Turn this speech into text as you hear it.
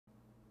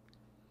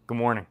Good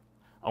morning.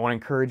 I want to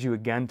encourage you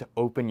again to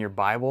open your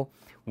Bible.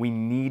 We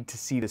need to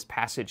see this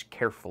passage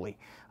carefully.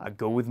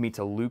 Go with me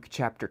to Luke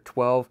chapter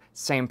 12,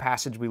 same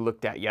passage we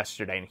looked at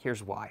yesterday, and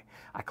here's why.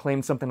 I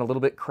claimed something a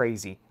little bit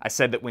crazy. I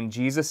said that when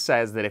Jesus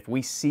says that if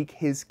we seek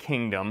His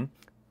kingdom,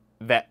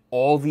 that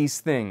all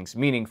these things,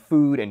 meaning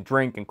food and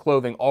drink and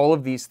clothing, all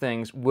of these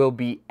things will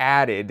be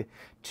added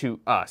to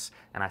us.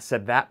 And I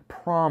said that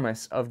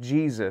promise of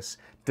Jesus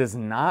does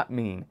not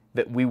mean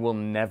that we will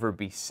never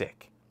be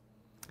sick.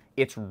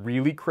 It's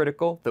really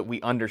critical that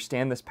we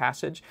understand this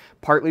passage,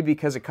 partly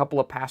because a couple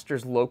of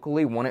pastors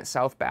locally, one at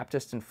South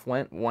Baptist in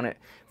Flint, one at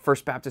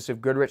First Baptist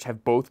of Goodrich,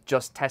 have both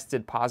just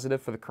tested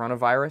positive for the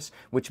coronavirus,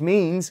 which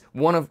means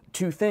one of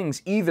two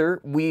things.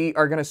 Either we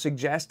are going to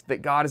suggest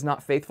that God is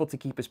not faithful to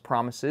keep His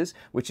promises,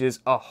 which is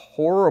a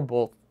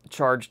horrible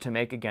charge to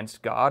make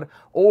against God,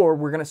 or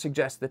we're going to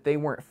suggest that they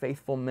weren't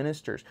faithful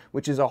ministers,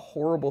 which is a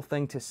horrible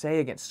thing to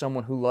say against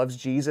someone who loves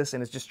Jesus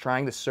and is just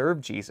trying to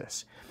serve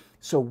Jesus.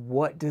 So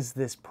what does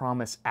this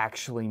promise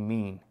actually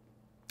mean?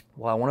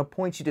 Well, I want to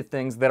point you to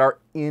things that are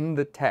in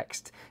the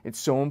text. It's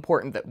so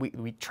important that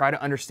we try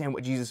to understand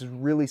what Jesus is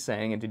really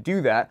saying, and to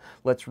do that,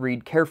 let's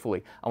read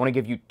carefully. I want to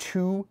give you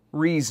two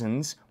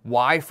reasons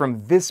why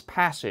from this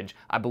passage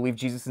I believe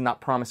Jesus is not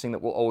promising that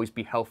we'll always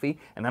be healthy,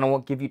 and then I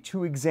want to give you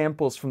two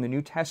examples from the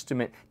New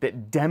Testament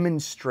that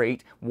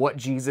demonstrate what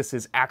Jesus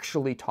is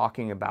actually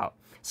talking about.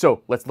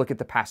 So let's look at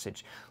the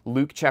passage.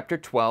 Luke chapter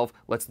 12,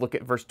 let's look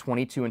at verse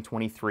 22 and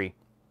 23.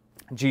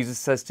 Jesus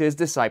says to His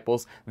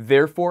disciples,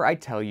 "Therefore I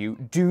tell you,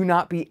 do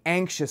not be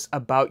anxious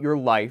about your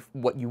life,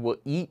 what you will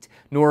eat,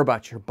 nor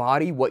about your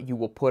body, what you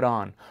will put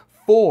on.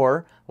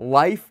 For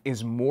life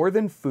is more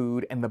than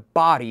food, and the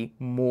body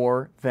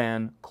more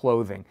than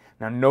clothing."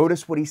 Now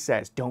notice what He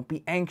says. Don't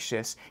be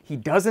anxious. He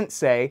doesn't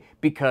say,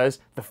 because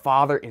the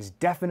Father is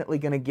definitely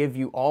going to give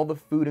you all the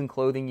food and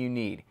clothing you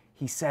need.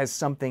 He says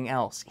something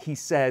else. He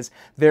says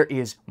there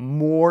is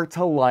more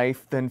to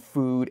life than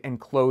food and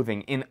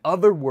clothing. In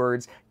other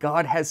words,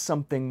 God has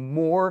something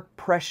more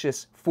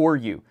precious for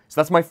you.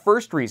 So that's my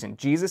first reason.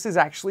 Jesus is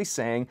actually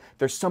saying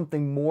there's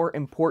something more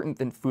important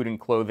than food and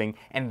clothing,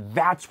 and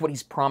that's what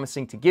He's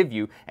promising to give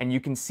you. And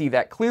you can see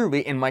that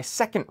clearly in my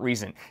second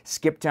reason.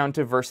 Skip down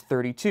to verse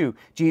 32.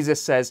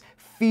 Jesus says,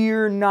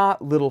 "Fear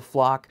not, little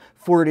flock,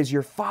 for it is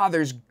your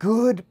Father's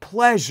good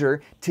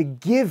pleasure to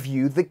give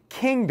you the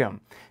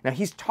kingdom." Now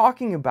He's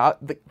talking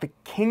about the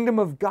kingdom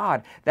of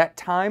God, that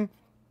time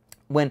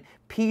when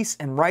peace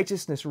and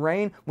righteousness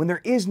reign, when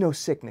there is no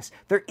sickness,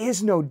 there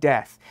is no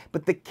death.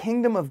 But the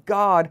kingdom of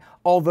God,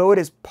 although it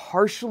has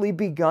partially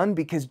begun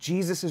because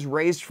Jesus is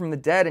raised from the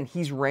dead and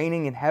He's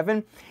reigning in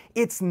heaven,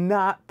 it's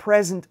not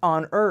present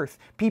on earth.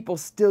 People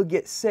still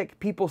get sick,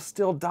 people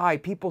still die,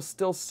 people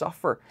still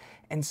suffer.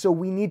 And so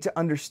we need to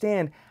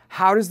understand,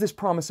 how does this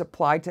promise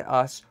apply to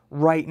us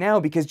right now?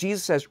 Because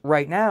Jesus says,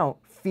 right now,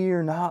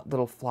 fear not,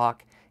 little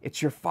flock.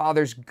 It's your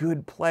Father's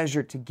good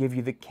pleasure to give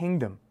you the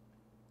kingdom.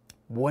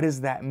 What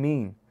does that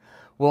mean?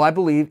 Well, I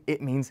believe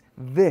it means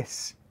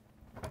this.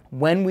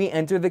 When we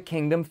enter the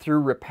kingdom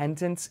through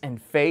repentance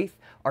and faith,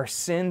 our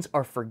sins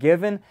are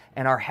forgiven,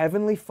 and our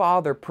Heavenly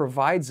Father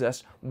provides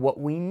us what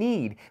we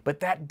need. But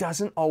that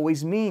doesn't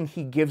always mean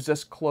He gives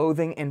us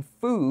clothing and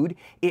food.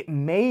 It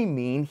may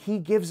mean He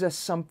gives us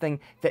something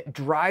that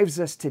drives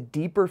us to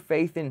deeper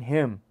faith in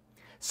Him.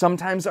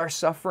 Sometimes our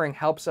suffering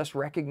helps us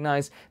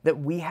recognize that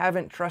we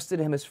haven't trusted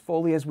Him as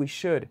fully as we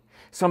should.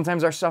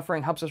 Sometimes our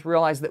suffering helps us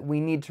realize that we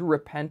need to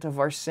repent of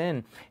our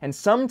sin. And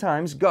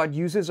sometimes God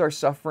uses our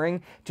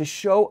suffering to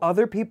show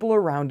other people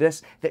around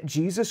us that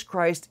Jesus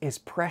Christ is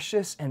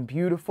precious and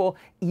beautiful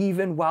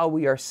even while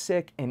we are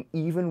sick and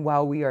even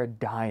while we are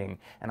dying.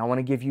 And I want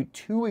to give you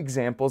two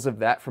examples of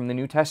that from the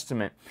New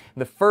Testament.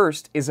 The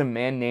first is a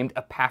man named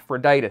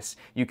Epaphroditus.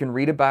 You can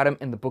read about him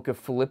in the book of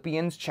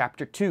Philippians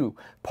chapter 2.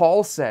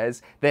 Paul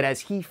says that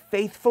as he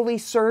faithfully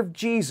served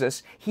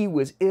Jesus, he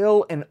was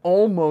ill and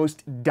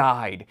almost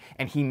died.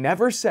 And he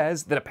never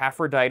says that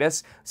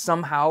Epaphroditus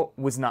somehow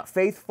was not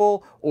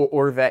faithful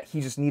or that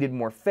he just needed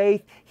more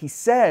faith. He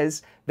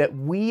says that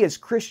we as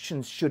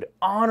Christians should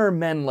honor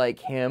men like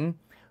him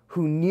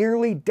who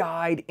nearly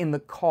died in the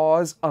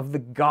cause of the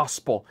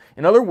gospel.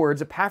 In other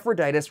words,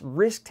 Epaphroditus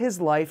risked his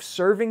life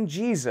serving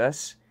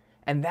Jesus,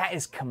 and that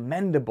is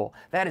commendable.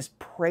 That is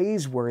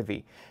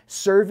praiseworthy.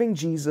 Serving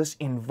Jesus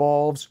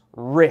involves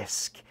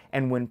risk.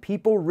 And when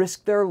people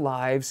risk their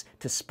lives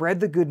to spread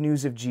the good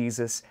news of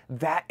Jesus,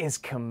 that is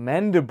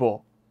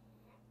commendable.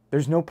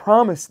 There's no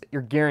promise that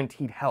you're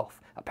guaranteed health.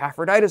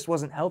 Epaphroditus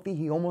wasn't healthy,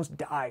 he almost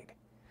died.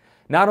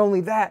 Not only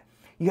that,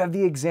 you have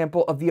the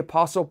example of the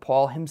Apostle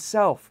Paul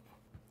himself.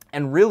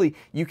 And really,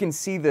 you can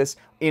see this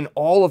in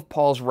all of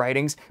Paul's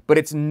writings, but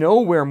it's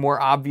nowhere more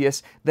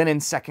obvious than in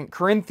 2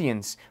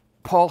 Corinthians.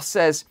 Paul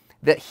says,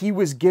 that he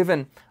was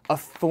given a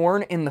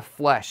thorn in the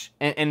flesh.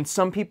 And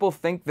some people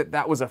think that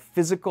that was a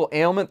physical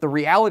ailment. The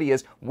reality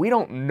is we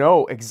don't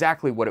know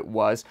exactly what it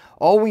was.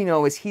 All we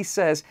know is he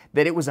says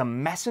that it was a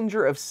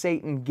messenger of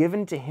Satan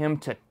given to him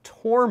to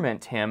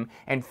torment him.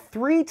 And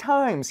 3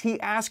 times he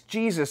asked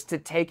Jesus to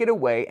take it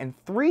away. And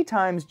 3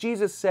 times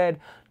Jesus said,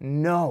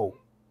 no.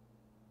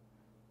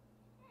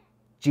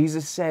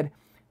 Jesus said,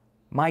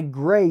 my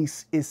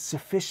grace is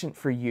sufficient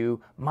for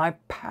you. My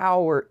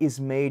power is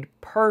made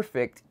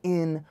perfect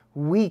in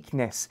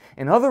weakness.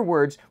 In other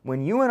words,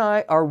 when you and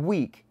I are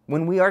weak,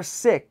 when we are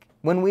sick,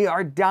 when we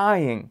are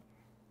dying,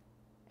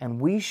 and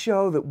we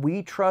show that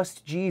we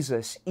trust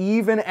Jesus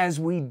even as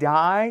we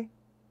die,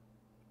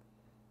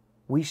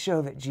 we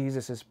show that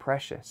Jesus is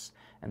precious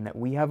and that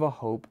we have a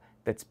hope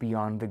that's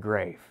beyond the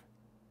grave.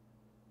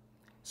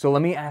 So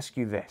let me ask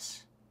you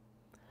this.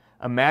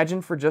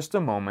 Imagine for just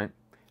a moment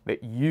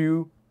that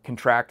you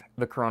contract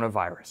the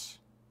coronavirus.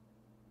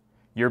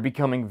 You're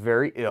becoming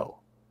very ill.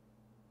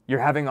 You're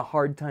having a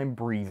hard time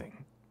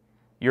breathing.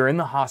 You're in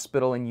the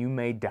hospital and you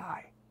may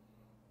die.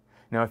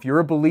 Now, if you're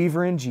a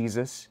believer in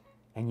Jesus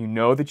and you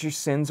know that your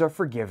sins are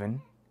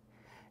forgiven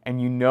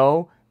and you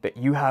know that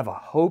you have a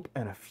hope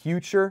and a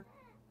future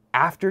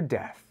after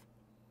death,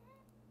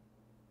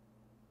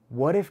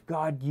 what if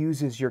God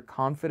uses your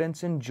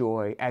confidence and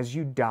joy as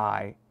you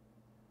die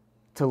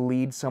to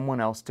lead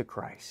someone else to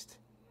Christ?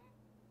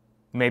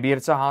 Maybe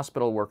it's a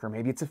hospital worker,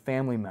 maybe it's a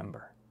family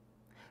member.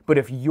 But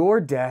if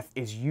your death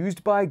is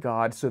used by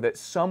God so that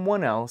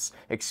someone else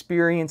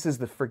experiences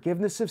the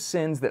forgiveness of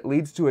sins that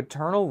leads to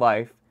eternal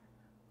life,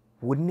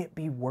 wouldn't it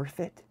be worth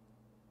it?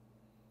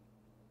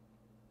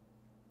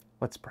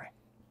 Let's pray.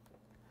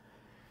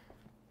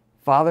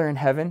 Father in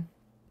heaven,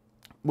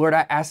 Lord,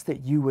 I ask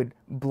that you would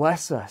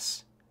bless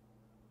us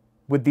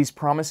with these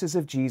promises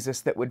of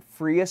Jesus that would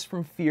free us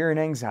from fear and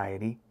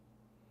anxiety.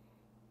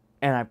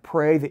 And I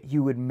pray that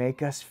you would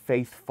make us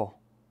faithful.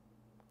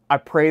 I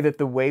pray that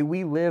the way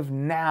we live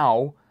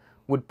now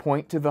would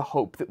point to the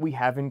hope that we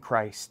have in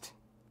Christ.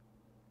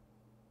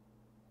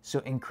 So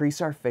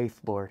increase our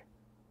faith, Lord.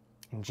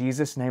 In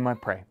Jesus' name I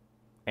pray.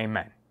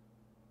 Amen.